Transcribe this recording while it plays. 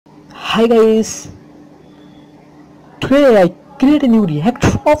Hi guys, today I create a new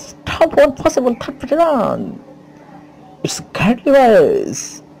reaction of top 1 possible third veteran. It's currently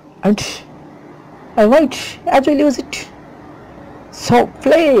wise and I might as well use it. So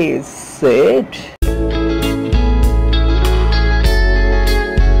please it.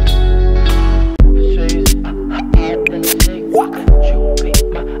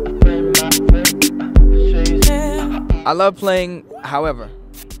 I love playing, however,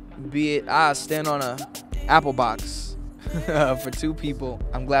 be it I stand on a apple box for 2 people.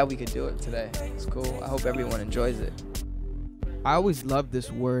 I'm glad we could do it today. It's cool. I hope everyone enjoys it. I always loved this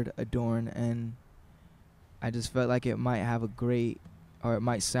word adorn, and I just felt like it might have a great, or it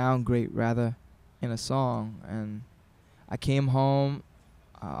might sound great rather, in a song. And I came home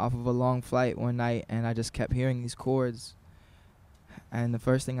off of a long flight one night, and I just kept hearing these chords. And the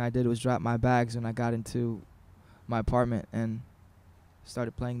first thing I did was drop my bags when I got into my apartment and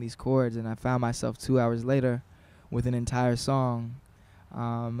started playing these chords, and I found myself 2 hours later with an entire song,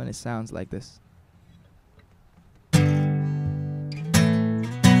 and it sounds like this.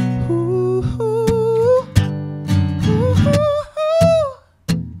 Ooh, ooh, ooh, ooh.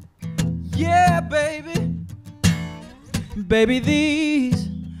 Yeah, baby, baby, these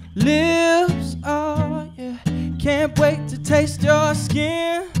lips, oh yeah, can't wait to taste your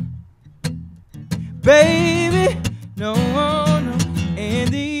skin. Baby, no, no, and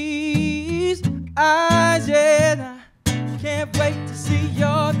these eyes, yeah, I can't wait to see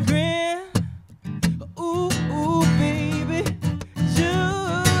your grin. Ooh, ooh, baby,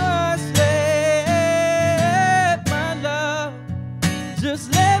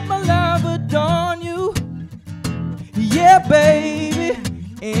 just let my love adorn you. Yeah, baby,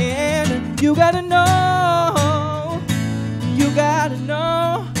 and you gotta know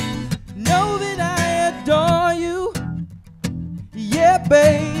that I adore you. Yeah,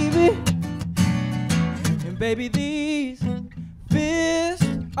 baby. And baby, these fists,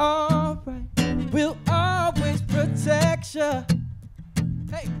 alright, will always protect you.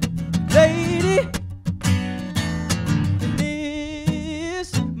 Hey, lady, and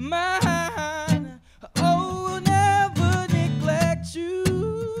this mine, oh, will never neglect you.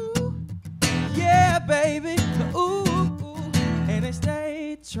 Yeah, baby, ooh, ooh. And they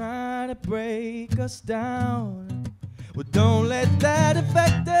stay trying to break us down. Well, don't let that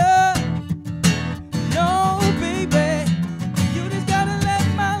affect us. No, baby, you just gotta let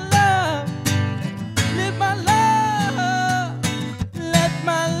my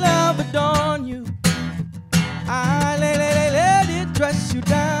love adorn you. I let it dress you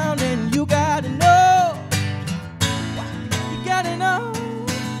down, and you gotta know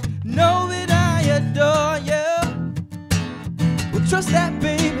that I adore you. Well, trust that,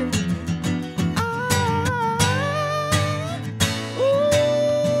 baby.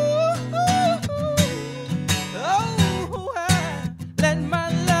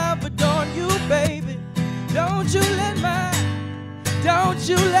 Don't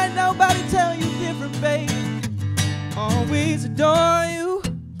you let nobody tell you different, baby. Always adore you,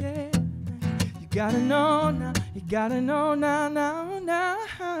 yeah. You gotta know now, you gotta know now,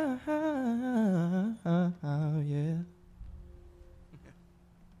 yeah.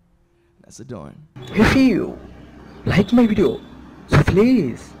 That's adoring. If you like my video, so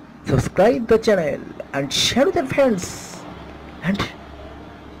please subscribe the channel and share with your friends. And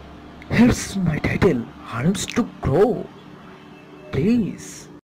here's my title, Arms to Grow. Please